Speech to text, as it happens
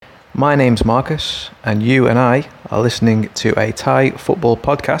My name's Marcus, and you and I are listening to a Thai football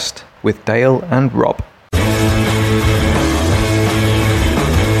podcast with Dale and Rob.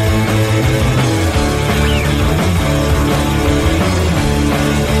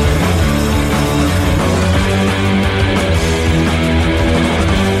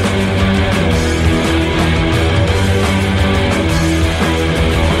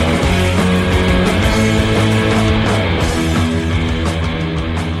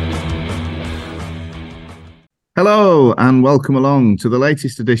 Hello and welcome along to the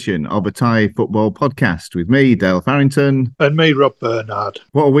latest edition of a Thai football podcast with me, Dale Farrington. And me, Rob Bernard.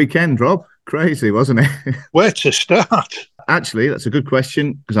 What a weekend, Rob. Crazy, wasn't it? Where to start? Actually, that's a good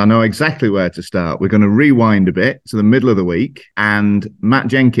question because I know exactly where to start. We're going to rewind a bit to the middle of the week, and Matt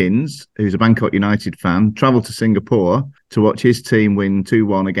Jenkins, who's a Bangkok United fan, travelled to Singapore to watch his team win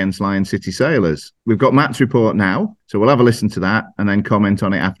 2-1 against Lion City Sailors. We've got Matt's report now, so we'll have a listen to that and then comment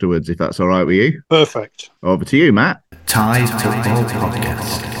on it afterwards, if that's all right with you. Perfect. Over to you, Matt. Thai Football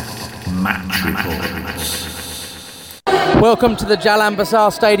Podcast. Match Reports. Welcome to the Jalan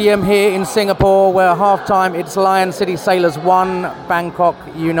Besar Stadium here in Singapore, where at half-time it's Lion City Sailors 1, Bangkok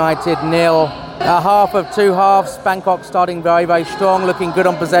United 0. A half of two halves, Bangkok starting very, very strong, looking good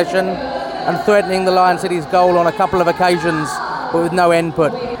on possession and threatening the Lion City's goal on a couple of occasions, but with no end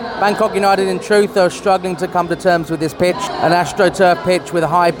put. Bangkok United, in truth, are struggling to come to terms with this pitch, an AstroTurf pitch with a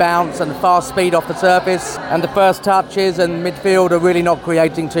high bounce and fast speed off the surface, and the first touches and midfield are really not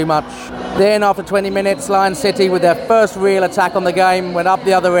creating too much. Then, after 20 minutes, Lion City, with their first real attack on the game, went up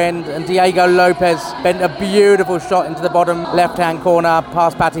the other end, and Diego Lopez bent a beautiful shot into the bottom left-hand corner,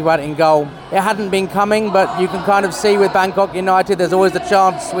 past Patty Watt in goal. It hadn't been coming, but you can kind of see with Bangkok United, there's always the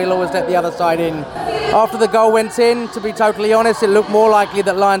chance we'll always let the other side in. After the goal went in, to be totally honest, it looked more likely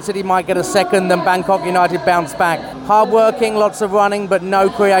that Lion City might get a second than Bangkok United bounced back. Hard working, lots of running, but no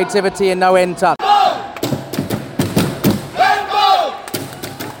creativity and no end touch.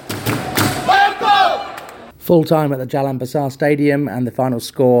 Full time at the Jalan Besar Stadium, and the final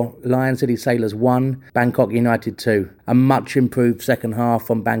score, Lion City Sailors 1, Bangkok United 2. A much improved second half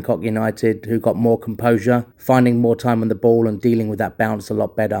from Bangkok United, who got more composure, finding more time on the ball and dealing with that bounce a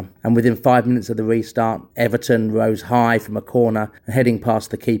lot better. And within 5 minutes of the restart, Everton rose high from a corner, heading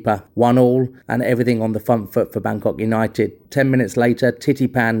past the keeper, 1-1, and everything on the front foot for Bangkok United. 10 minutes later,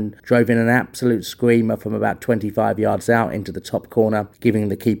 Titipan drove in an absolute screamer from about 25 yards out into the top corner, giving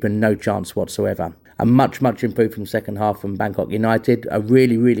the keeper no chance whatsoever. A much improved from second half from Bangkok United. A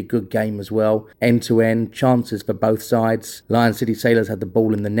really good game as well. End-to-end, chances for both sides. Lion City Sailors had the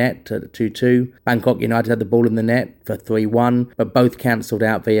ball in the net at 2-2. Bangkok United had the ball in the net for 3-1, but both cancelled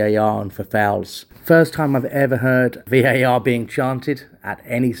out VAR and for fouls. First time I've ever heard VAR being chanted at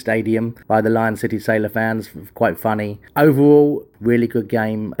any stadium by the Lion City Sailor fans. Quite funny. Overall, really good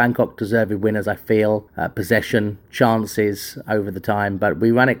game. Bangkok deserved winners, I feel. Possession, chances over the time, but we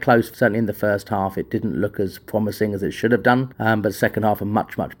ran it close, certainly in the first half. It didn't look as promising as it should have done, but second half a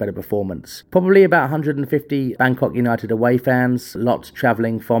much better performance. Probably about 150 Bangkok United away fans, lots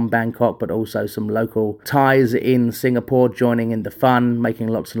travelling from Bangkok, but also some local Thais in Singapore joining in the fun, making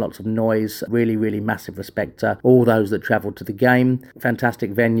lots and lots of noise. Really massive respect to all those that travelled to the game.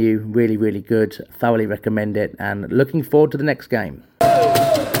 Fantastic venue, really good. Thoroughly recommend it, and looking forward to the next game.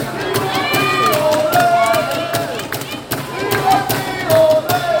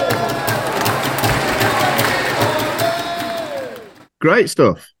 Great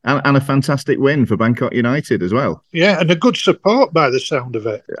stuff. And a fantastic win for Bangkok United as well. Yeah, and a good support by the sound of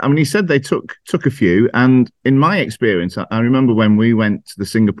it. I mean, he said they took a few, and in my experience, I remember when we went to the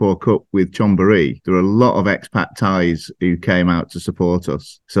Singapore Cup with Chonburi, there were a lot of expat Thais who came out to support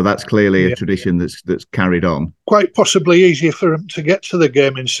us. So that's clearly a tradition that's carried on. Quite possibly easier for them to get to the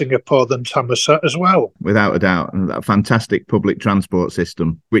game in Singapore than Thammasat as well. Without a doubt. And that fantastic public transport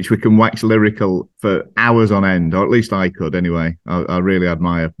system, which we can wax lyrical for hours on end, or at least I could anyway. I really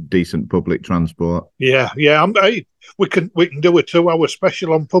admire decent public transport. Yeah. We can do a 2-hour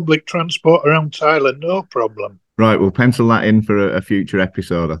special on public transport around Thailand, no problem. Right, we'll pencil that in for a future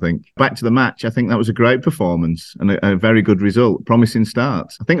episode, I think. Back to the match, I think that was a great performance and a very good result. Promising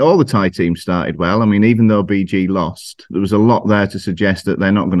start. I think all the Thai teams started well. I mean, even though BG lost, there was a lot there to suggest that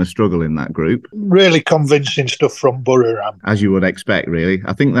they're not going to struggle in that group. Really convincing stuff from Buriram. As you would expect, really.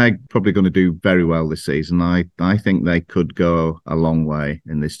 I think they're probably going to do very well this season. I think they could go a long way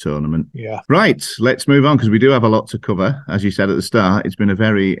in this tournament. Yeah. Right, let's move on because we do have a lot to cover. As you said at the start, it's been a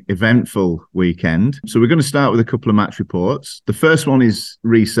very eventful weekend. So we're going to start with a couple of match reports. The first one is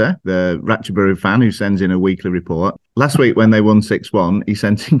Riza, the Ratchaburi fan who sends in a weekly report. Last week when they won 6-1, he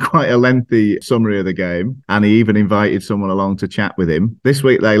sent in quite a lengthy summary of the game, and he even invited someone along to chat with him. This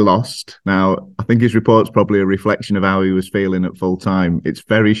week they lost. Now, I think his report's probably a reflection of how he was feeling at full time. It's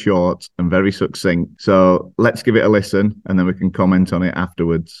very short and very succinct. So let's give it a listen, and then we can comment on it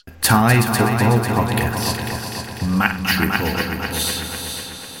afterwards. Thai Football Podcast. Match Reports.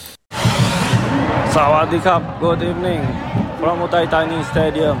 สวัสดีครับ Good evening from Utai Thani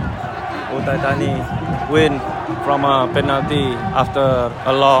Stadium. Utai Thani win from a penalty after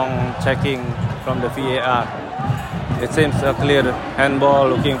a long checking from the VAR. It seems a clear handball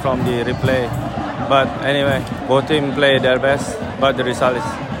looking from the replay. But anyway, both teams play their best, but the result is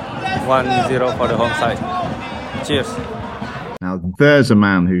 1-0 for the home side. Cheers. Now, there's a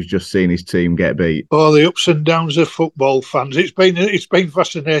man who's just seen his team get beat. Oh, the ups and downs of football fans. It's been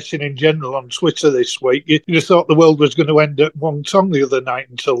fascinating in general on Twitter this week. You just thought the world was going to end at Wong-Tong the other night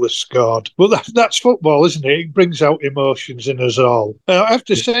until they scored. But that's football, isn't it? It brings out emotions in us all. I have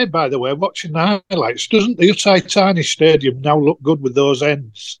to say, by the way, watching the highlights, doesn't the Utai Thani Stadium now look good with those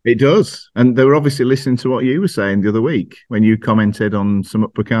ends? It does. And they were obviously listening to what you were saying the other week when you commented on some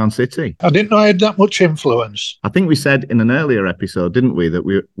at Pecan City. I didn't know I had that much influence. I think we said in an earlier episode, didn't we, that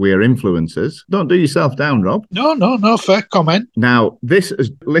we are influencers. Don't do yourself down, Rob. No, fair comment. Now, this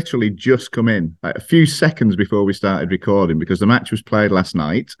has literally just come in like a few seconds before we started recording because the match was played last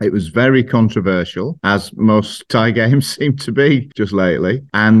night. It was very controversial, as most Thai games seem to be just lately.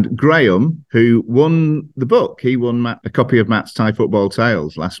 And Graham, who won the book, he won a copy of Matt's Thai Football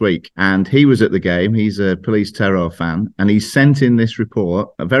Tales last week, and he was at the game. He's a police terror fan, and he sent in this report,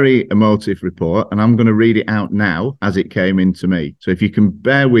 a very emotive report, and I'm going to read it out now as it came into me. So if you can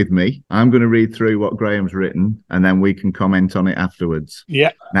bear with me, I'm going to read through what Graham's written and then we can comment on it afterwards.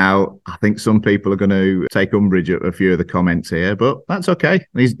 Yeah. Now, I think some people are going to take umbrage at a few of the comments here, but that's okay.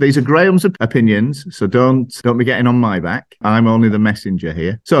 These are Graham's opinions, so don't be getting on my back. I'm only the messenger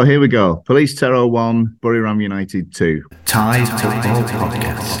here. So here we go. Police Terror 1, Buriram United 2. Thai Football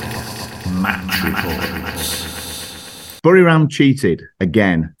Podcast. Match Reports. Buriram cheated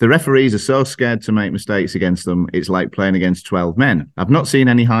again. The referees are so scared to make mistakes against them, it's like playing against 12 men. I've not seen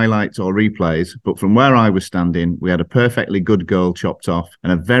any highlights or replays, but from where I was standing, we had a perfectly good goal chopped off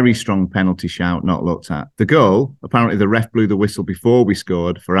and a very strong penalty shout not looked at. The goal, apparently the ref blew the whistle before we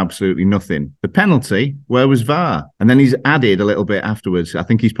scored for absolutely nothing. The penalty, where was VAR? And then he's added a little bit afterwards. I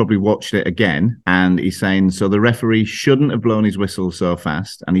think he's probably watched it again, and he's saying, so the referee shouldn't have blown his whistle so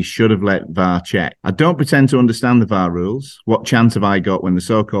fast, and he should have let VAR check. I don't pretend to understand the VAR rules. What chance have I got when the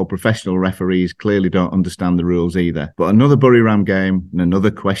so-called professional referees clearly don't understand the rules either? But another Buriram game and another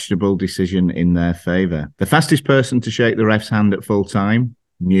questionable decision in their favour. The fastest person to shake the ref's hand at full time,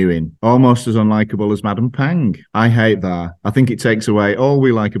 Nguyen. Almost as unlikable as Madam Pang. I hate that. I think it takes away all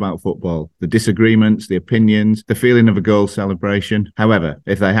we like about football. The disagreements, the opinions, the feeling of a goal celebration. However,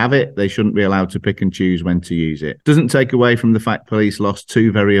 if they have it, they shouldn't be allowed to pick and choose when to use it. Doesn't take away from the fact police lost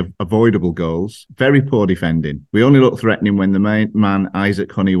two very avoidable goals. Very poor defending. We only looked threatening when the main man,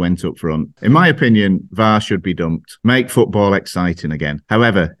 Isaac Honey, went up front. In my opinion, VAR should be dumped. Make football exciting again.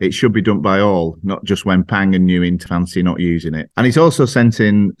 However, it should be dumped by all, not just when Pang and Nguyen fancy not using it. And he's also sent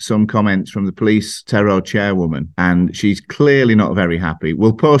in some comments from the police terror chairwoman, and she's clearly not very happy.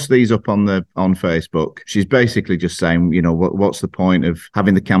 We'll post these up on Facebook. She's basically just saying, you know, what's the point of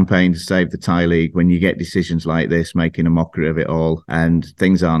having the campaign to save the Thai League when you get decisions like this, making a mockery of it all, and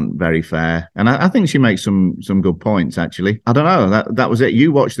things aren't very fair. And I think she makes some good points, actually. I don't know. That was it.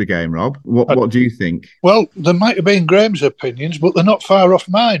 You watched the game, Rob. What do you think? Well, there might have been Graham's opinions, but they're not far off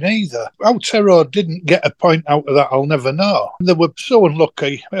mine either. How Terror didn't get a point out of that, I'll never know. They were so unlucky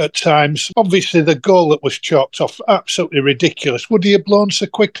at times. Obviously, the goal that was chalked off, absolutely ridiculous. Would he have blown so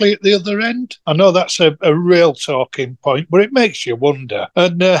quickly at the other end? I know that's a real talking point, but it makes you wonder.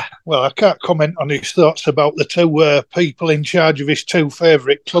 And, well, I can't comment on his thoughts about the two people in charge of his two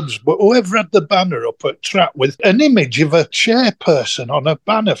favourite clubs, but whoever had the banner up at Trap with an image of a chairperson on a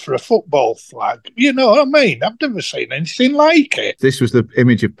banner for a football flag, you know what I mean? I've never seen anything like it. This was the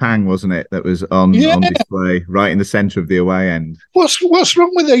image of Pang, wasn't it, that was on display right in the centre of the away end. What's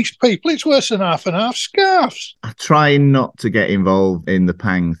wrong with these people? It's worse than half and half scarves. I try not to get involved in the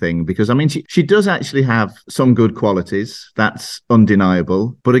Pang thing because, I mean, she does actually have some good qualities. That's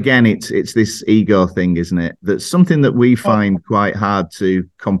undeniable. But again, it's this ego thing, isn't it? That's something that we find quite hard to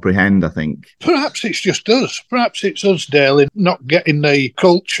comprehend, I think. Perhaps it's just us. Perhaps it's us, Dale, in not getting the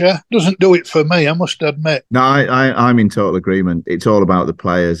culture. Doesn't do it for me, I must admit. No, I'm in total agreement. It's all about the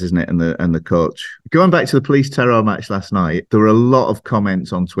players, isn't it, and the coach. Going back to the police terror match last night, there were a lot of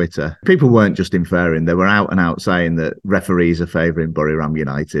comments on Twitter. People weren't just inferring, they were out and out saying that referees are favouring Buriram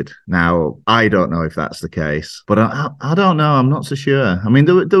United. Now, I don't know if that's the case, but I don't know. I'm not so sure. I mean,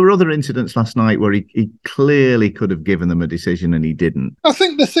 there were other incidents last night where he clearly could have given them a decision and he didn't. I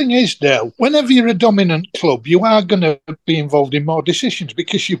think the thing is, Dale, whenever you're a dominant club, you are going to be involved in more decisions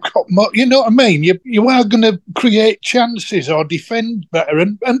because you've got more, you know what I mean? You are going to create chances or defend better,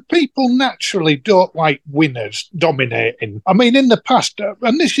 and people naturally don't like winners dominating. I mean, in the past,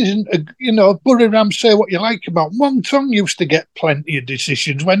 and this isn't, Buriram, say what you like about Wongtong used to get plenty of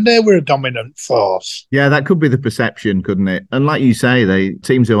decisions when they were a dominant force. Yeah, that could be the perception, couldn't it? And like you say,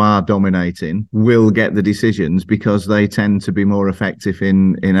 teams who are dominating will get the decisions because they tend to be more effective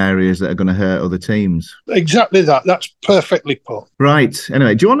in areas that are going to hurt other teams. Exactly that. That's perfectly put. Right.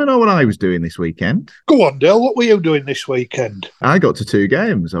 Anyway, do you want to know what I was doing this weekend? Go on, Dale. What were you doing this weekend? I got to 2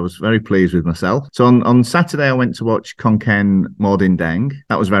 games. I was very pleased with myself. So on Saturday, I went to watch Konkan Mordindeng.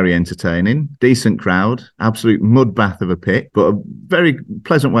 That was very entertaining. Decent crowd. Absolute mud bath of a pit, but a very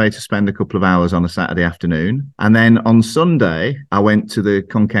pleasant way to spend a couple of hours on a Saturday afternoon. And then on Sunday, I went to the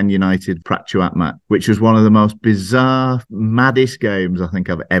Konkan United Prachuapmat, which was one of the most bizarre, maddest games I think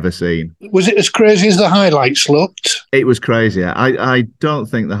I've ever seen. Was it as crazy as the highlights looked? It was crazy. I don't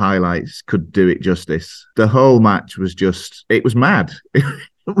think the highlights could do it justice. The whole match was it was mad. It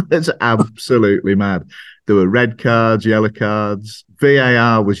was absolutely mad. There were red cards, yellow cards.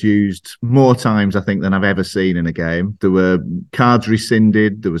 VAR was used more times, I think, than I've ever seen in a game. There were cards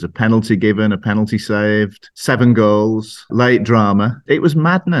rescinded. There was a penalty given, a penalty saved, 7 goals, late drama. It was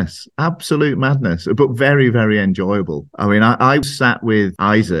madness, absolute madness, but very, very enjoyable. I mean, I sat with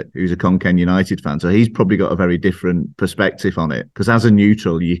Isaac, who's a Konkan United fan, so he's probably got a very different perspective on it. Because as a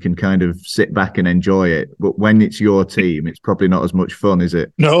neutral, you can kind of sit back and enjoy it. But when it's your team, it's probably not as much fun, is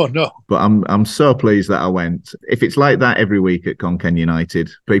it? No. But I'm so pleased that I went. If it's like that every week at Konkan United,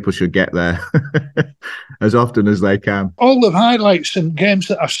 people should get there as often as they can. All the highlights and games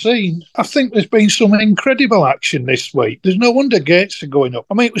that I've seen, I think there's been some incredible action this week. There's no wonder gates are going up.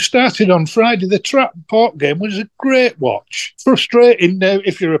 I mean, it was started on Friday. The Port game was a great watch. Frustrating now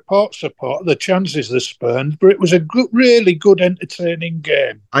if you're a Port supporter, the chances they're spurned, but it was a really good, entertaining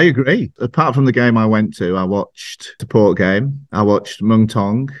game. I agree. Apart from the game I went to, I watched the Port game, I watched Mung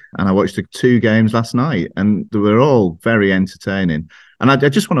Tong, and I watched the 2 games last night, and they were all very entertaining. And I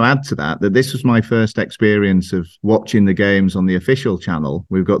just want to add to that this was my first experience of watching the games on the official channel.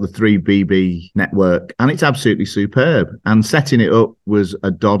 We've got the 3BB network, and it's absolutely superb. And setting it up was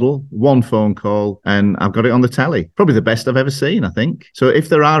a doddle, 1 phone call, and I've got it on the telly. Probably the best I've ever seen, I think. So if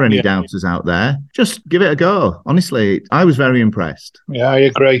there are any doubters out there, just give it a go. Honestly, I was very impressed. Yeah, I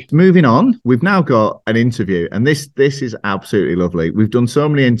agree. Moving on, we've now got an interview, and this is absolutely lovely. We've done so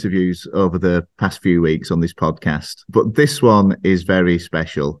many interviews over the past few weeks on this podcast, but this one is very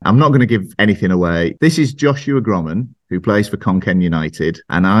special. I'm not going to give anything away. This is Joshua Grommen, who plays for Konkan United,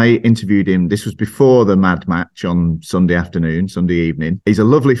 and I interviewed him. This was before the mad match on Sunday evening. He's a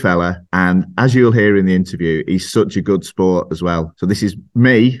lovely fella, and as you'll hear in the interview, he's such a good sport as well. So this is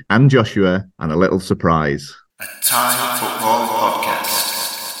me and Joshua, and a little surprise. A Thai Football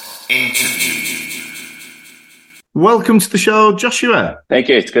Podcast interview. Welcome to the show, Joshua. Thank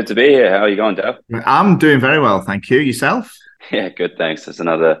you. It's good to be here. How are you going, Dale? I'm doing very well, thank you. Yourself? Yeah, good, thanks. It's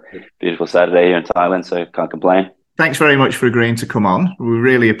another beautiful Saturday here in Thailand, so can't complain. Thanks very much for agreeing to come on. We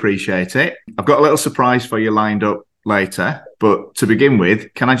really appreciate it. I've got a little surprise for you lined up later, but to begin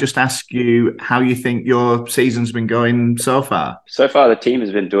with, can I just ask you how you think your season's been going so far? So far, the team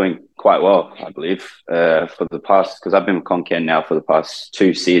has been doing quite well, I believe, for the past, because I've been with Konkan now for the past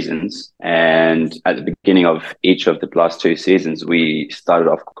 2 seasons. And at the beginning of each of the last 2 seasons, we started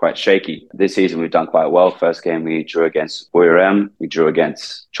off quite shaky. This season, we've done quite well. First game, we drew against Buriram, we drew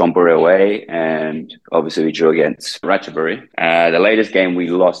against Chonburi away, and obviously we drew against Ratchaburi. The latest game, we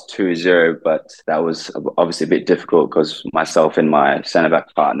lost 2-0, but that was obviously a bit difficult because myself and my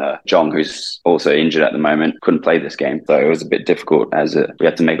centre-back partner, Jong, who's also injured at the moment, couldn't play this game. So it was a bit difficult as we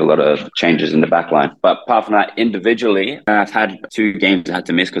had to make a lot of changes in the back line. But apart from that, individually, I've had 2 games I had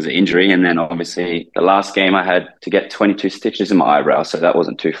to miss because of injury. And then obviously the last game I had to get 22 stitches in my eyebrow. So that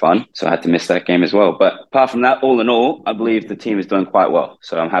wasn't too fun. So I had to miss that game as well. But apart from that, all in all, I believe the team is doing quite well.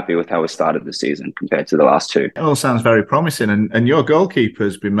 So I'm happy with how we started the season compared to the last 2. It all sounds very promising. And your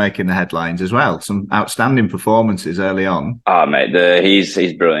goalkeeper's been making the headlines as well. Some outstanding performances early on. Oh, mate, he's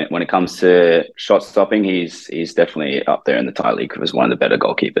brilliant. When it comes to shot stopping, he's definitely up there in the Thai league as one of the better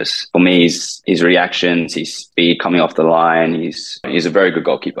goalkeepers. for me, his reactions, his speed coming off the line. He's a very good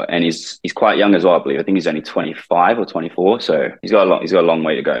goalkeeper, and he's quite young as well, I believe. I think he's only 25 or 24, so he's got a long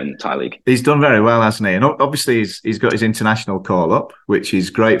way to go in the Thai league. He's done very well, hasn't he? And obviously he's got his international call up, which is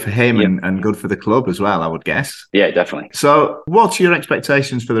great for him and good for the club as well, I would guess. Yeah, definitely. So what's your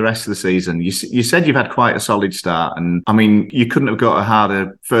expectations for the rest of the season? You said you've had quite a solid start, and I mean, you couldn't have got a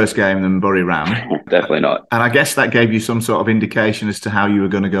harder first game than Bury Ram. Definitely not. And I guess that gave you some sort of indication as to how you were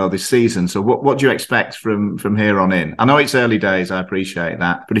going to go this season. So what do you expect from here on in? I know it's early days, I appreciate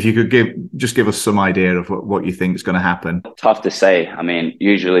that, but if you could give us some idea of what you think is going to happen. Tough to say. I mean,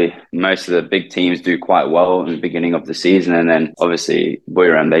 usually most of the big teams do quite well in the beginning of the season, and then obviously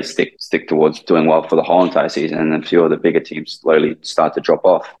Buriram, they stick towards doing well for the whole entire season, and then a few of the bigger teams slowly start to drop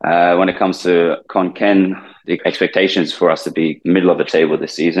off. When it comes to Khon Kaen, the expectations for us to be middle of the table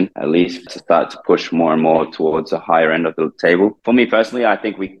this season, at least to start to push more and more towards the higher end of the table. For me personally, I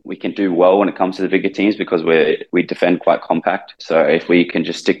think we can do well when it comes to the bigger teams because we defend quite compact. So if we can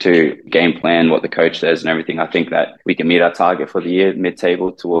just stick to game plan, what the coach says and everything, I think that we can meet our target for the year,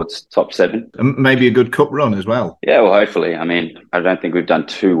 mid-table towards top 7. And maybe a good cup run as well. Yeah, well, hopefully. I mean, I don't think we've done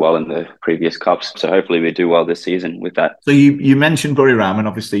too well in the previous cups. So hopefully we do well this season with that. So you mentioned Bury Ram, and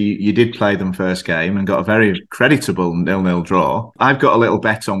obviously you did play them first game and got a very creditable 0-0 draw. I've got a little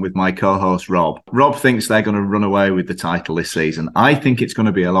bet on with my co-host Rob. Rob thinks they're going to run away with the title this season. I think it's going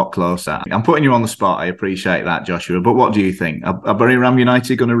to be a lot closer. I'm putting you on the spot. I appreciate that, Joshua. But what do you think? Are Bury Ram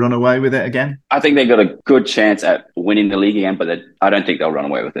United going to run away with it again? I think they've got a good chance at winning the league again, but I don't think they'll run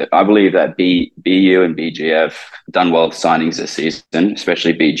away with it. I believe that BU and BG have done well with signings this season,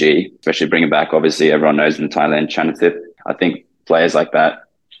 especially BG, especially bringing back, obviously, everyone knows in Thailand, Chanatip. I think players like that,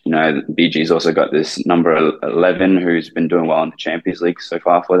 you know, BG's also got this number 11 who's been doing well in the Champions League so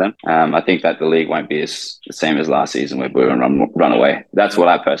far for them. I think that the league won't be the same as last season where we run away. That's what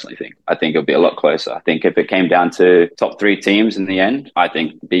I personally think. I think it'll be a lot closer. I think if it came down to top 3 teams in the end, I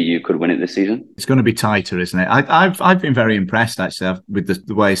think BU could win it this season. It's going to be tighter, isn't it? I've been very impressed, actually, with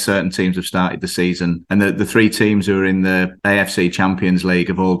the way certain teams have started the season. And the 3 teams who are in the AFC Champions League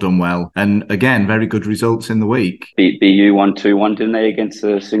have all done well. And again, very good results in the week. BU won 2-1, didn't they, against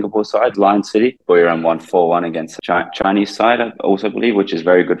the Singapore side, Lion City. Buriram won 4-1 against the Chinese side, I also believe, which is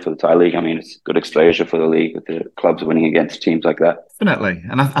very good for the Thai league. I mean, it's good exposure for the league with the clubs winning against teams like that. Definitely.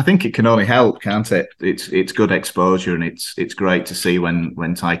 And I think it can only help, can't it? It's good exposure, and it's great to see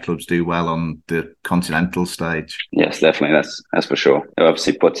when Thai clubs do well on the continental stage. Yes, definitely. That's for sure. It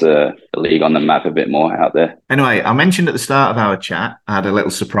obviously puts the league on the map a bit more out there. Anyway, I mentioned at the start of our chat, I had a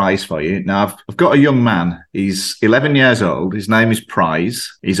little surprise for you. Now, I've got a young man. He's 11 years old. His name is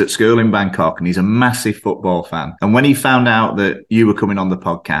Prize. He's at school in Bangkok, and he's a massive football fan. And when he found out that you were coming on the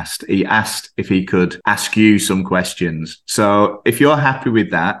podcast, he asked if he could ask you some questions. So if you're happy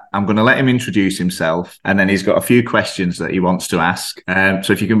with that, I'm going to let him introduce himself, and then he's got a few questions that he wants to ask.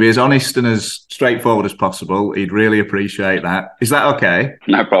 So if you can be as honest and as straightforward as possible, he'd really appreciate that. Is that okay?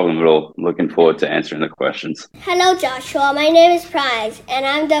 No problem at all. Looking forward to answering the questions. Hello, Joshua. My name is Prize, and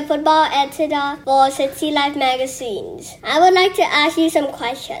I'm the football editor for City Life magazines. I would like to ask you some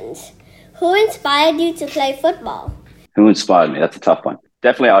questions. Who inspired you to play football? Who inspired me? That's a tough one.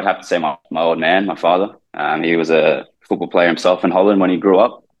 Definitely, I would have to say my old man, my father. He was a football player himself in Holland when he grew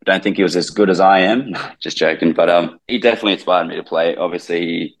up. I don't think he was as good as I am. Just joking. But he definitely inspired me to play.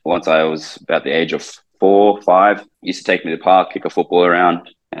 Obviously, once I was about the age of 4, 5, he used to take me to the park, kick a football around.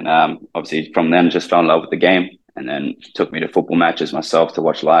 And obviously from then just fell in love with the game. And then took me to football matches myself to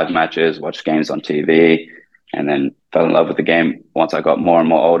watch live matches, watch games on TV. And then fell in love with the game once I got more and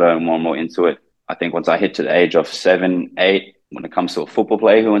more older and more into it. I think once I hit to the age of 7, 8, when it comes to a football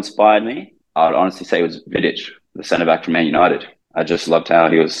player who inspired me, I would honestly say it was Vidic, the centre-back from Man United. I just loved how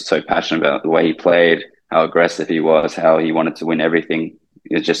he was so passionate about the way he played, how aggressive he was, how he wanted to win everything.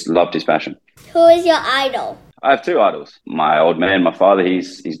 I just loved his passion. Who is your idol? I have 2 idols. My old man, my father,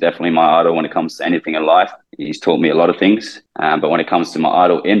 he's definitely my idol when it comes to anything in life. He's taught me a lot of things. But when it comes to my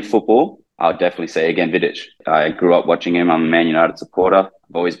idol in football, I would definitely say, again, Vidic. I grew up watching him. I'm a Man United supporter.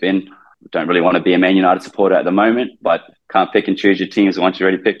 I've always been. Don't really want to be a Man United supporter at the moment, but can't pick and choose your teams once you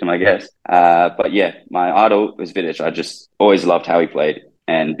already picked them, I guess. But yeah, my idol was Vidic. I just always loved how he played.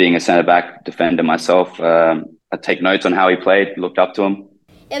 And being a centre-back defender myself, I take notes on how he played, looked up to him.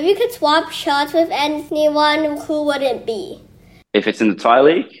 If you could swap shirts with anyone, who would it be? If it's in the Thai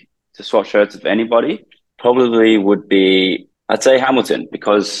league, to swap shirts with anybody, probably would be, I'd say Hamilton,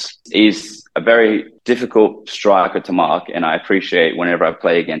 because he's a very difficult striker to mark, and I appreciate whenever I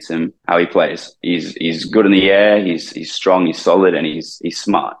play against him how he plays. He's good in the air, he's strong, he's solid, and he's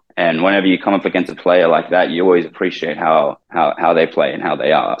smart. And whenever you come up against a player like that, you always appreciate how they play and how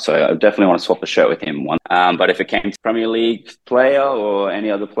they are. So I definitely want to swap a shirt with him one. But if it came to Premier League player or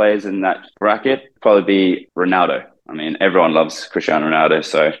any other players in that bracket, it'd probably be Ronaldo. I mean, everyone loves Cristiano Ronaldo,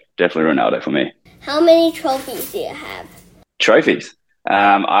 so definitely Ronaldo for me. How many trophies do you have? Trophies.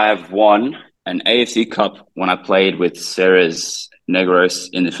 I have won an AFC Cup when I played with Ceres Negros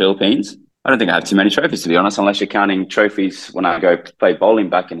in the Philippines. I don't think I have too many trophies, to be honest, unless you're counting trophies when I go play bowling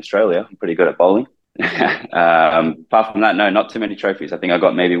back in Australia. I'm pretty good at bowling. Apart from that, no, not too many trophies. I think I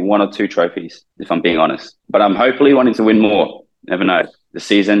got maybe 1 or 2 trophies, if I'm being honest. But I'm hopefully wanting to win more. Never know. The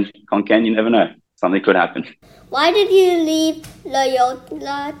season, Konkan, you never know. Something could happen. Why did you leave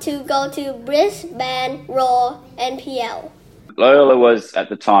Loyola to go to Brisbane Roar NPL? Loyola was, at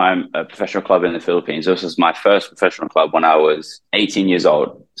the time, a professional club in the Philippines. This was my first professional club when I was 18 years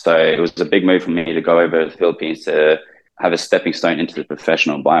old. So it was a big move for me to go over to the Philippines to have a stepping stone into the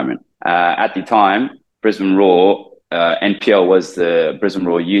professional environment. At the time, Brisbane Roar, NPL was the Brisbane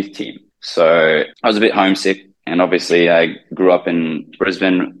Roar youth team. So I was a bit homesick. And obviously, I grew up in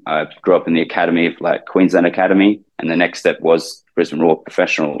Brisbane. I grew up in the academy, like Queensland Academy. And the next step was Brisbane Roar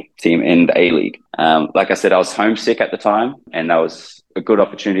professional team in the A-League. Like I said, I was homesick at the time. And that was a good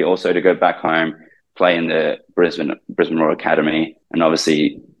opportunity also to go back home, play in the Brisbane Roar Academy, and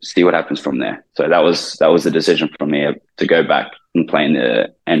obviously see what happens from there. So that was the decision for me to go back and play in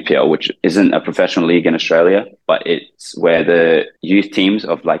the NPL, which isn't a professional league in Australia, but it's where the youth teams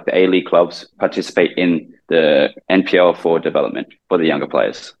of like the A-League clubs participate in the NPL for development for the younger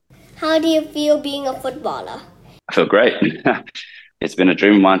players. How do you feel being a footballer? I feel great. It's been a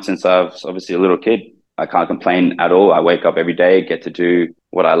dream of mine since I was obviously a little kid. I can't complain at all. I wake up every day, get to do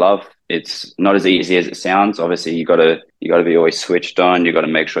what I love. It's not as easy as it sounds. Obviously, you got to be always switched on. You got to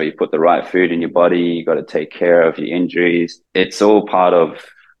make sure you put the right food in your body. You got to take care of your injuries. It's all part of,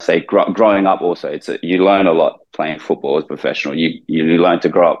 say, growing up. Also, you learn a lot playing football as a professional. You learn to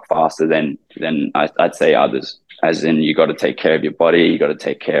grow up faster than I'd say others. As in, you got to take care of your body. You got to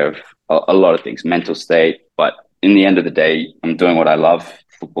take care of a lot of things, mental state. But in the end of the day, I'm doing what I love.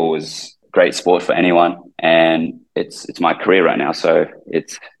 Football is great sport for anyone, and it's my career right now, so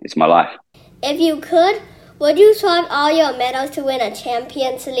it's my life. If you could, would you swap all your medals to win a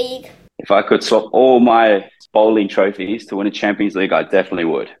Champions League? If I could swap all my bowling trophies to win a Champions League, I definitely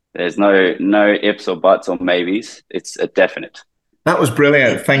would. There's no ifs or buts or maybes. It's a definite. That was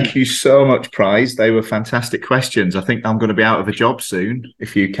brilliant. Thank you so much, Prize. They were fantastic questions. I think I'm going to be out of a job soon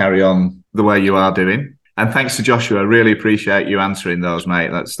if you carry on the way you are doing. And thanks to Joshua. I really appreciate you answering those,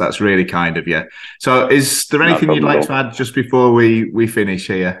 mate. That's really kind of you. So is there anything you'd like to add just before we finish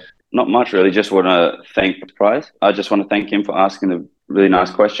here? Not much, really. Just want to thank Prize. I just want to thank him for asking the really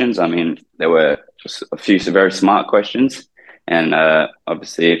nice questions. I mean, there were just a few very smart questions. And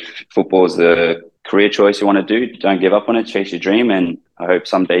obviously, if football is the career choice you want to do, don't give up on it. Chase your dream. And I hope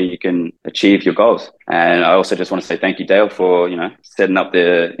someday you can achieve your goals. And I also just want to say thank you, Dale, for, setting up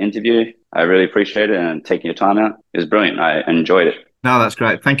the interview. I really appreciate it and taking your time out. It was brilliant. I enjoyed it. No, that's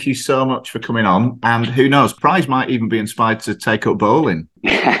great. Thank you so much for coming on. And who knows, Prize might even be inspired to take up bowling.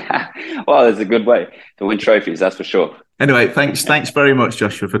 Well, it's a good way to win trophies, that's for sure. Anyway, thanks very much,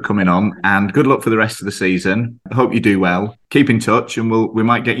 Joshua, for coming on, and good luck for the rest of the season. I hope you do well. Keep in touch, and we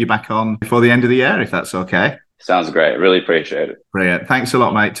might get you back on before the end of the year, if that's okay. Sounds great. Really appreciate it. Brilliant. Thanks a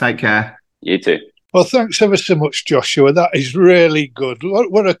lot, mate. Take care. You too. Well, thanks ever so much, Joshua. That is really good.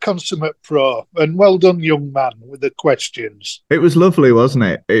 What a consummate pro. And well done, young man, with the questions. It was lovely, wasn't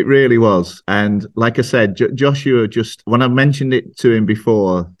it? It really was. And like I said, Joshua, just when I mentioned it to him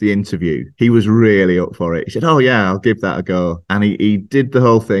before the interview, he was really up for it. He said, oh, yeah, I'll give that a go. And he did the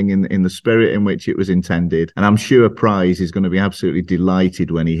whole thing in the spirit in which it was intended. And I'm sure Prize is going to be absolutely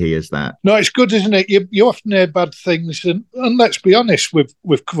delighted when he hears that. No, it's good, isn't it? You often hear bad things. And let's be honest,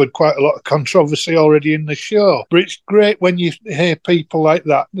 we've covered quite a lot of controversy already in the show, but it's great when you hear people like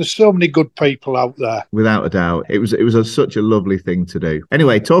that. There's so many good people out there. Without a doubt. It was such a lovely thing to do.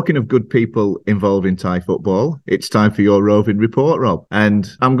 Anyway, talking of good people involved in Thai football, it's time for your roving report, Rob. And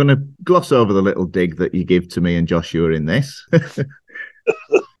I'm going to gloss over the little dig that you give to me and Joshua in this.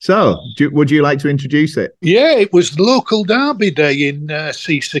 So, would you like to introduce it? Yeah, it was local derby day in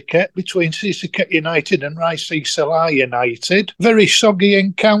Seasicket between Seasicket United and Riza Salai United. Very soggy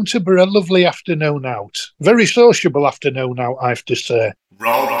encounter, but a lovely afternoon out. Very sociable afternoon out, I have to say.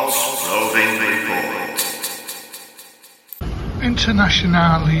 Rob's Roving Report.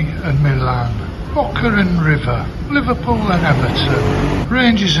 Internazionale and Milan. Boca and River, Liverpool and Everton,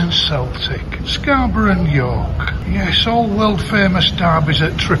 Rangers and Celtic, Scarborough and York. Yes, all world famous derbies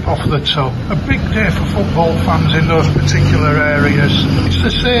that trip off the tongue. A big day for football fans in those particular areas. It's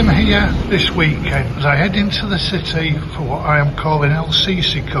the same here this weekend as I head into the city for what I am calling El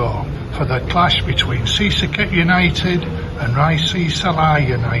Cícico, for the clash between Sisaket United and Riza Salah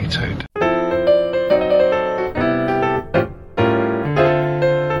United.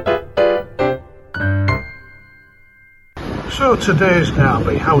 So today's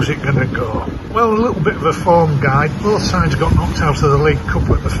derby, how's it going to go? Well, a little bit of a form guide. Both sides got knocked out of the League Cup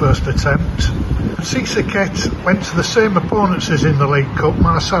at the first attempt. Sisaket went to the same opponents as in the League Cup,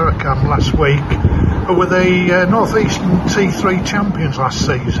 Marsarakan last week, who were the North Eastern T3 champions last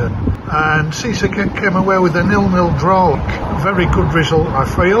season. And Sisaket came away with a 0-0 draw. A very good result, I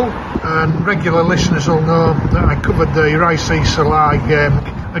feel. And regular listeners will know that I covered the Riza Salah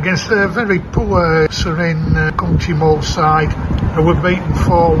game against a very poor Serene Conchimol side who were beaten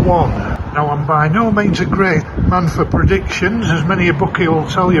 4-1. Now, I'm by no means a great man for predictions, as many a bookie will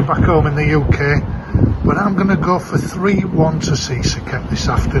tell you back home in the UK, but I'm going to go for 3-1 to Sisaket this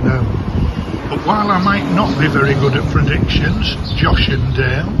afternoon. But while I might not be very good at predictions, Josh and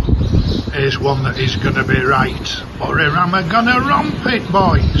Dale, here's one that is going to be right. Or am I going to romp it,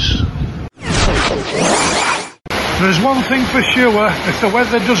 boys? There's one thing for sure, if the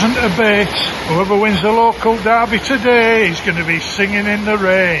weather doesn't abate, whoever wins the local derby today is going to be singing in the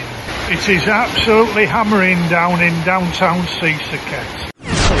rain. It is absolutely hammering down in downtown Sisaket.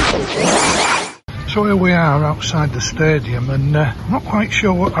 So here we are outside the stadium, and I'm not quite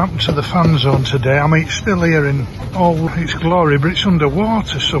sure what happened to the fan zone today. I mean, it's still here in all its glory, but it's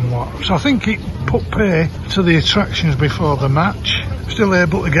underwater somewhat. So I think it put pay to the attractions before the match. Still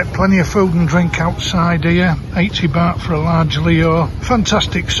able to get plenty of food and drink outside here. 80 baht for a large Leo.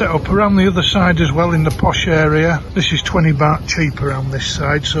 Fantastic setup around the other side as well in the posh area. This is 20 baht cheap around this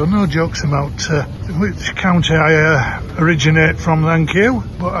side, so no jokes about which county I originate from, thank you.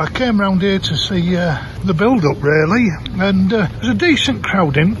 But I came round here to see the build-up, really, and there's a decent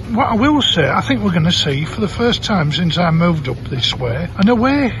crowd in. What I will say, I think we're going to see, for the first time since I moved up this way, an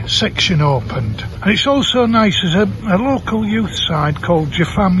away section opened. And it's also nice, as a local youth side called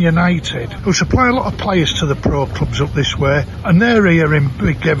Jafam United, who supply a lot of players to the pro clubs up this way, and they're here in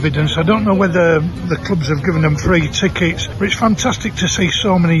big evidence. I don't know whether the clubs have given them free tickets, but it's fantastic to see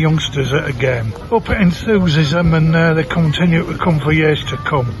so many youngsters at a game. Up at enthusiasm, and they continue to come for years to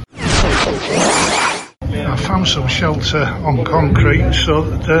come. I found some shelter on concrete so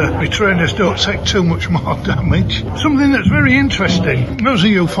that my trainers don't take too much more damage. Something that's very interesting. Those of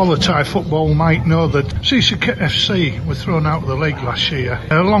you who follow Thai football might know that Sisaket FC were thrown out of the league last year.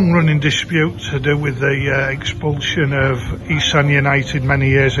 A long-running dispute to do with the expulsion of Isan United many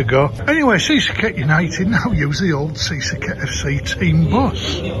years ago. Anyway, Sisaket United now use the old Sisaket FC team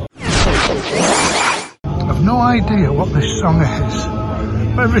bus. I've no idea what this song is.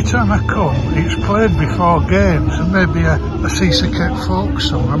 Every time I come, it's played before games, and maybe a Sisaket folk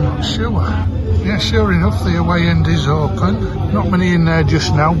song, I'm not sure. Yeah, sure enough, the away end is open. Not many in there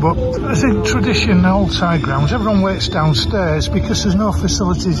just now, but as in tradition, old Thai grounds, everyone waits downstairs because there's no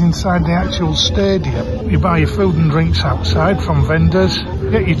facilities inside the actual stadium. You buy your food and drinks outside from vendors,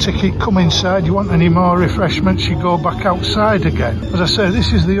 get your ticket, come inside. You want any more refreshments, you go back outside again. As I say,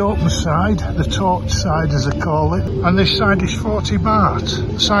 this is the open side, the torch side as I call it, and this side is 40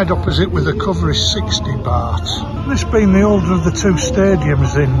 baht. The side opposite with the cover is 60 baht. This being the older of the two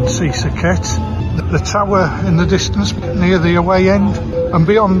stadiums in Sisaket, the tower in the distance near the away end, and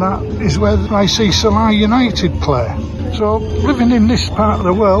beyond that is where Riza Salah United play. So living in this part of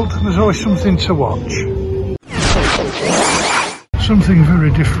the world, there's always something to watch. Something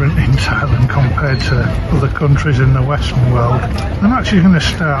very different in Thailand compared to other countries in the Western world. I'm actually going to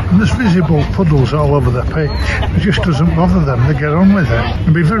start, and there's visible puddles all over the pitch. It just doesn't bother them, they get on with it.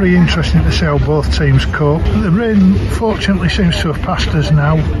 It'll be very interesting to see how both teams cope. The rain fortunately seems to have passed us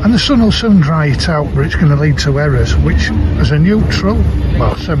now, and the sun will soon dry it out, but it's going to lead to errors, which as a neutral,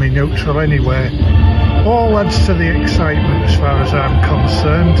 well semi-neutral anyway, all adds to the excitement as far as I'm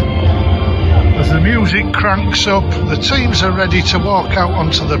concerned. As the music cranks up, the teams are ready to walk out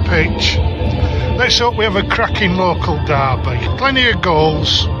onto the pitch. Let's hope we have a cracking local derby. Plenty of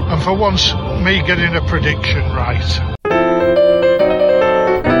goals, and for once, me getting a prediction right.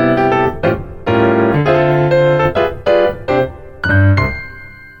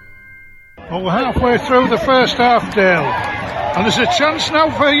 Well, we're halfway through the first half, Dale, and there's a chance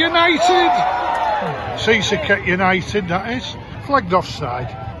now for United. Sisaket United, that is. Flagged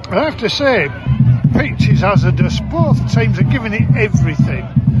offside. I have to say, pitch is hazardous. Both teams are giving it everything.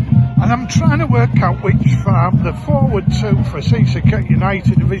 And I'm trying to work out which farm the forward two for Seasicket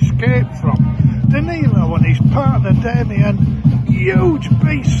United have escaped from. Danilo and his partner Damien, huge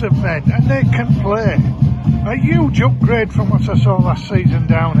beasts of men, and they can play. A huge upgrade from what I saw last season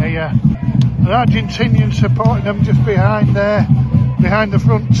down here. The Argentinian supporting them just behind there, behind the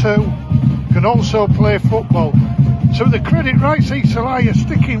front two, can also play football. So the credit right, Salai are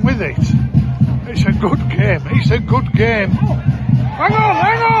sticking with it. It's a good game, it's a good game. Hang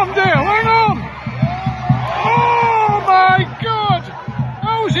on, Dale, hang on! Oh my God!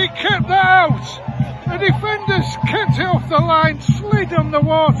 How's he kept that out? The defenders kept it off the line, slid on the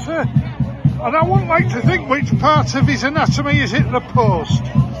water, and I wouldn't like to think which part of his anatomy is hit the post.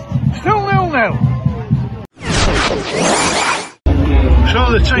 Still 0-0.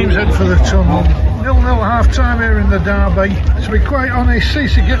 So the teams head for the tunnel. 0-0 half time here in the derby. To be quite honest,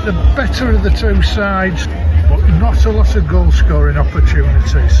 Cece get the better of the two sides, but not a lot of goal scoring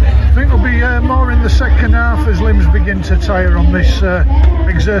opportunities. I think there'll be more in the second half as limbs begin to tire on this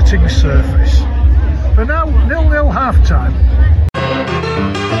exerting surface. For now, 0-0 half time.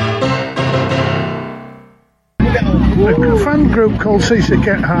 A fan group called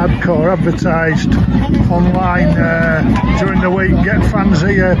Seasicket Hardcore advertised online during the week. Get fans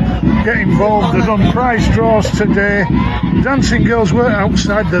here, get involved. They've done prize draws today. Dancing girls weren't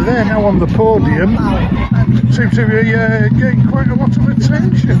outside, they're there now on the podium. Seem to be getting quite a lot of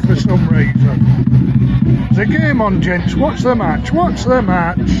attention for some reason. There's a game on, gents. Watch the match.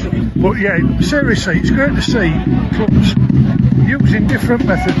 But yeah, seriously, it's great to see clubs using different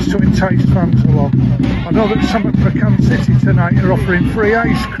methods to entice fans along. I know that some at Pecan City tonight are offering free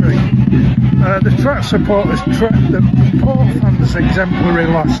ice cream. The track supporters tracked the Port fans exemplary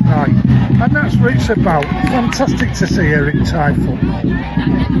last night, and that's what it's about. Fantastic to see here in Thai football.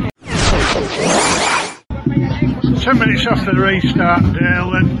 10 minutes after the restart,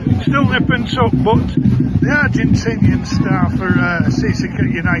 Dale, and still nip and tuck, but the Argentinian star for Seasicket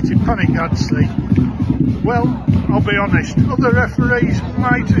United, Panic Adsley, well, I'll be honest, other referees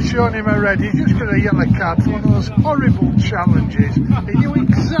might have shown him a red. He just got a yellow card for one of those horrible challenges. He knew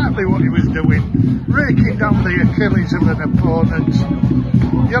exactly what he was doing, raking down the Achilles of an opponent.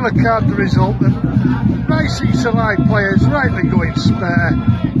 Yellow card the result, and nice Salai players rightly going spare.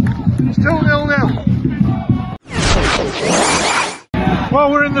 Still 0-0. Well,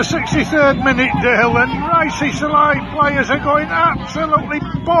 we're in the 63rd minute, Dale, and Ricey Salai players are going absolutely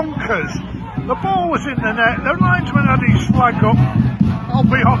bonkers. The ball was in the net, the linesman had his flag up. I'll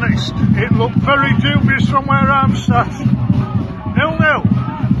be honest, it looked very dubious from where I'm sat.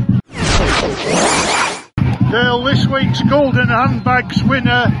 0-0. Dale, this week's Golden Handbags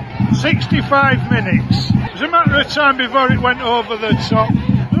winner, 65 minutes. It was a matter of time before it went over the top.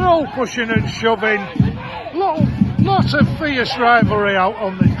 They're all pushing and shoving. Lots of fierce rivalry out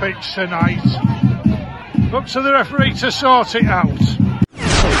on the pitch tonight. Up to the referee to sort it out.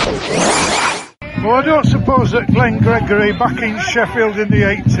 Well, I don't suppose that Glenn Gregory back in Sheffield in the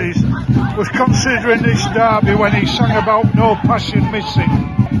 80s was considering this derby when he sang about no passion missing.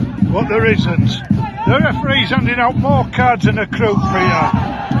 But there isn't. The referee's handing out more cards than a croup here.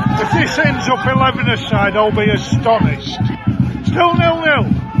 If this ends up 11 aside, I'll be astonished. Still 0-0.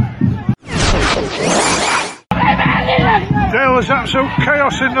 Dale, there's absolute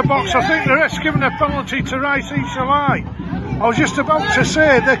chaos in the box. I think the ref's given a penalty to Ricey Salai. I was just about to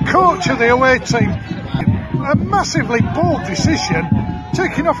say, the coach of the away team, a massively bold decision,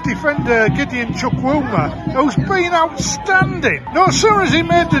 taking off defender Gideon Chukwuma, who's been outstanding. No sooner as he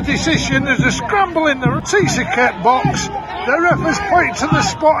made the decision, there's a scramble in the Seasicket box. The ref has pointed to the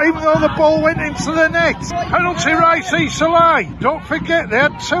spot, even though the ball went into the net. Penalty Ricey Salai. Don't forget, they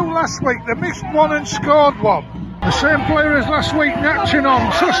had two last week. They missed one and scored one. The same player as last week,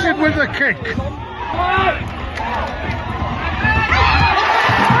 Nachinon, trusted with the kick.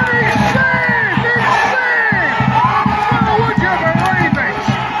 He's saved! Oh, would you believe it?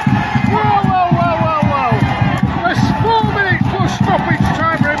 Whoa. There's 4 minutes plus stoppage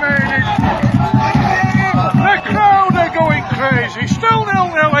time remaining. The crowd are going crazy. Still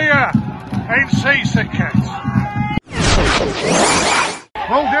 0-0 here in Seasicket.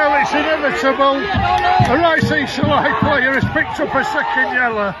 Well, Dale, it's inevitable. The Ricey Salai player has picked up a second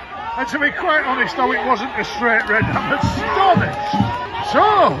yellow. And to be quite honest, though, it wasn't a straight red. I'm astonished.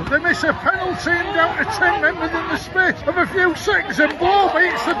 So, they miss a penalty and down to 10 men within the space of a few seconds, and Blow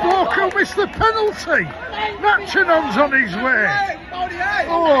beats the bloke who missed the penalty. Natchinon's on his way.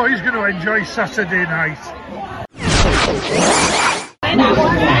 Oh, he's going to enjoy Saturday night.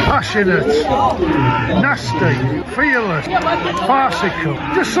 Passionate, nasty, fearless, farcical.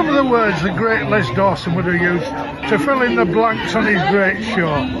 Just some of the words the great Les Dawson would have used to fill in the blanks on his great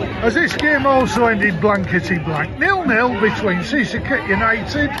show. As this game also ended blankety blank, 0-0 between Seasicket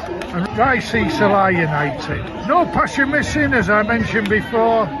United and Riza Salai United. No passion missing, as I mentioned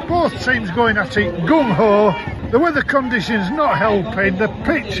before. Both teams going at it gung-ho. The weather conditions not helping. The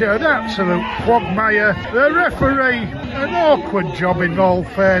pitch an absolute quagmire. The referee, an awkward job in all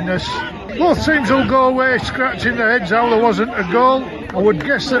fairness. Both teams will go away scratching their heads how there wasn't a goal. I would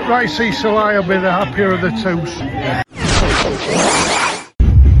guess that Riza Salai will be the happier of the two.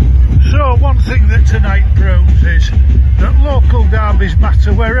 So one thing that tonight proves is that local derbies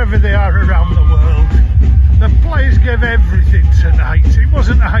matter wherever they are around the world. The players gave everything tonight. It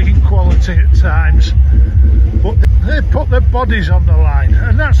wasn't high in quality at times, but they put their bodies on the line,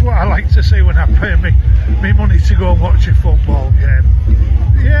 and that's what I like to see when I pay me money to go and watch a football game.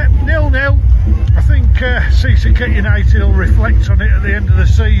 Yeah, 0-0. I think Seasicket United will reflect on it at the end of the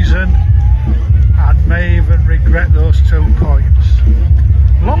season and may even regret those 2 points.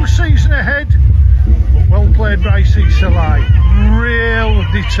 Long season ahead, but well played by Salai. Real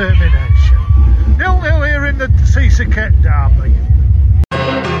determination. 0-0 here in the Seasicket derby.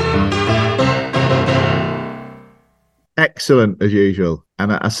 Excellent, as usual.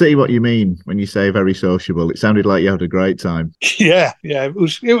 And I see what you mean when you say very sociable. It sounded like you had a great time. Yeah, it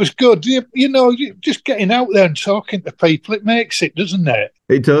was good. You know, just getting out there and talking to people, it makes it, doesn't it?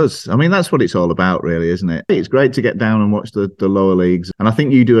 It does. I mean, that's what it's all about, really, isn't it? It's great to get down and watch the lower leagues. And I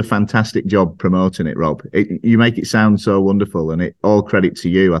think you do a fantastic job promoting it, Rob. You make it sound so wonderful, and all credit to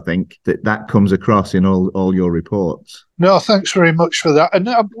you, I think, that comes across in all your reports. No, thanks very much for that. And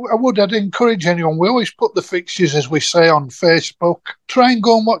I'd encourage anyone. We always put the fixtures, as we say, on Facebook. Try and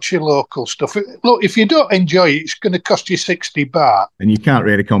go and watch your local stuff. Look, if you don't enjoy it, it's going to cost you 60 baht. And you can't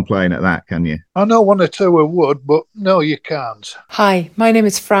really complain at that, can you? I know one or two who would, but no, you can't. Hi, my name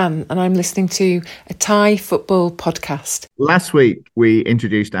is Fran, and I'm listening to a Thai football podcast. Last week, we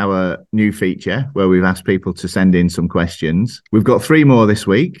introduced our new feature where we've asked people to send in some questions. We've got 3 more this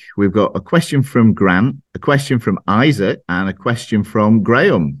week. We've got a question from Grant, a question from Isaac, and a question from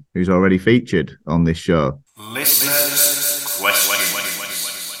Graham, who's already featured on this show. Listeners' question.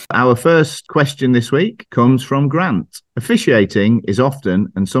 Our first question this week comes from Grant. Officiating is often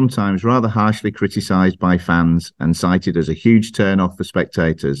and sometimes rather harshly criticised by fans and cited as a huge turn-off for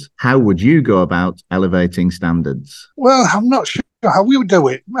spectators. How would you go about elevating standards? Well, I'm not sure how we would do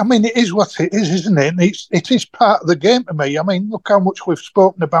it. I mean, it is what it is, isn't it? And it is part of the game to me. I mean, look how much we've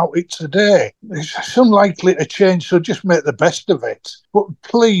spoken about it today. It's unlikely to change, so just make the best of it. But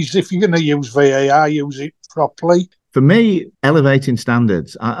please, if you're going to use VAR, use it properly. For me, elevating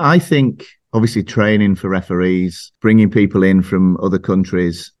standards, I think obviously training for referees, bringing people in from other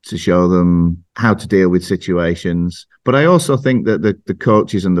countries to show them how to deal with situations. But I also think that the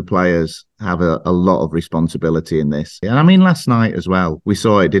coaches and the players have a lot of responsibility in this. And I mean, last night as well, we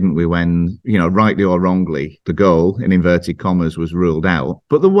saw it, didn't we, when, rightly or wrongly, the goal, in inverted commas, was ruled out.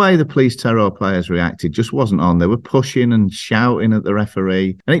 But the way the Police Terror players reacted just wasn't on. They were pushing and shouting at the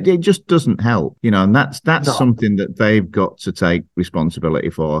referee. And it just doesn't help, and that's something that they've got to take responsibility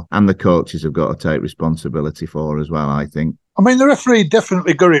for. And the coaches have got to take responsibility for as well, I think. I mean, the referee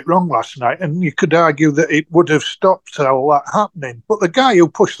definitely got it wrong last night, and you could argue that it would have stopped all that happening. But the guy who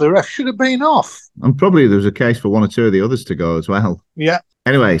pushed the ref should have been off. And probably there was a case for 1 or 2 of the others to go as well. Yeah.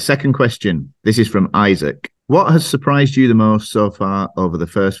 Anyway, second question. This is from Isaac. What has surprised you the most so far over the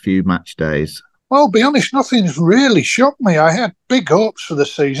first few match days? Well, to be honest, nothing's really shocked me. I had big hopes for the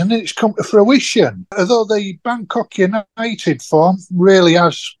season, and it's come to fruition. Although the Bangkok United form really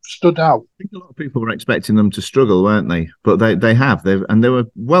has stood out. I think a lot of people were expecting them to struggle, weren't they? But they have. And they were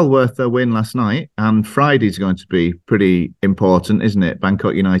well worth their win last night. And Friday's going to be pretty important, isn't it?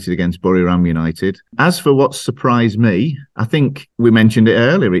 Bangkok United against Buriram United. As for what surprised me, I think we mentioned it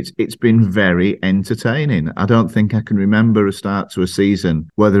earlier. It's been very entertaining. I don't think I can remember a start to a season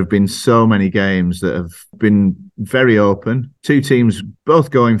where there have been so many games that have been very open. 2 teams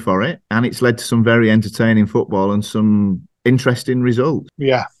both going for it. And it's led to some very entertaining football and some interesting results.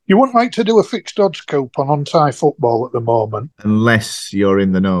 Yeah. You wouldn't like to do a fixed odds coupon on Thai football at the moment. Unless you're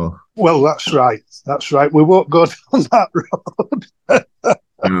in the know. Well, that's right. That's right. We won't go down that road.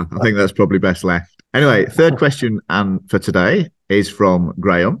 No, I think that's probably best left. Anyway, third question for today is from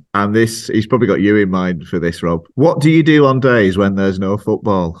Graham. And he's probably got you in mind for this, Rob. What do you do on days when there's no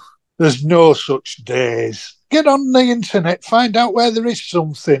football? There's no such days. Get on the internet, find out where there is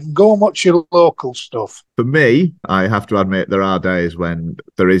something, go and watch your local stuff. For me, I have to admit there are days when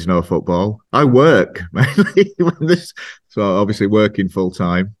there is no football. I work mainly so obviously working full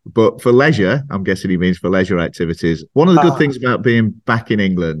time. But for leisure, I'm guessing he means for leisure activities. One of the good things about being back in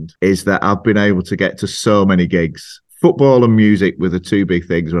England is that I've been able to get to so many gigs. Football and music were the two big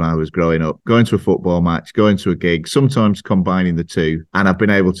things when I was growing up. Going to a football match, going to a gig, sometimes combining the two. And I've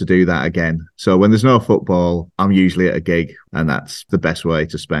been able to do that again. So when there's no football, I'm usually at a gig. And that's the best way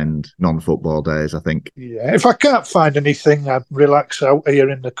to spend non-football days, I think. Yeah, if I can't find anything, I'd relax out here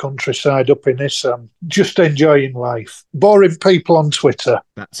in the countryside up in this. I'm just enjoying life. Boring people on Twitter.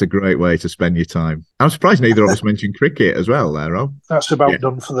 That's a great way to spend your time. I'm surprised neither of us mentioned cricket as well there, Rob. That's about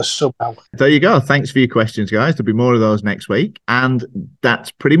done for the summer. There you go. Thanks for your questions, guys. There'll be more of those next week. And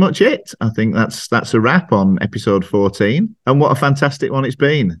that's pretty much it. I think that's a wrap on episode 14. And what a fantastic one it's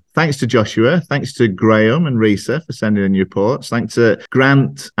been. Thanks to Joshua. Thanks to Graham and Riza for sending in your reports. Thanks to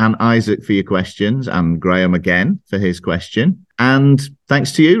Grant and Isaac for your questions, and Graham again for his question. And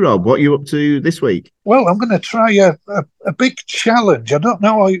thanks to you, Rob. What are you up to this week? Well, I'm going to try a big challenge. I don't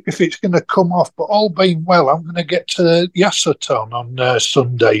know if it's going to come off, but all being well, I'm going to get to Yasserton on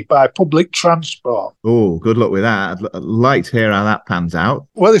Sunday by public transport. Oh, good luck with that. I'd like to hear how that pans out.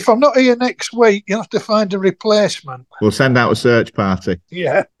 Well, if I'm not here next week, you'll have to find a replacement. We'll send out a search party.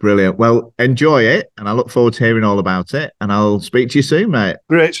 Yeah. Brilliant. Well, enjoy it, and I look forward to hearing all about it, and I'll speak to you soon, mate.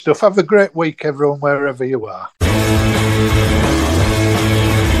 Great stuff. Have a great week, everyone, wherever you are.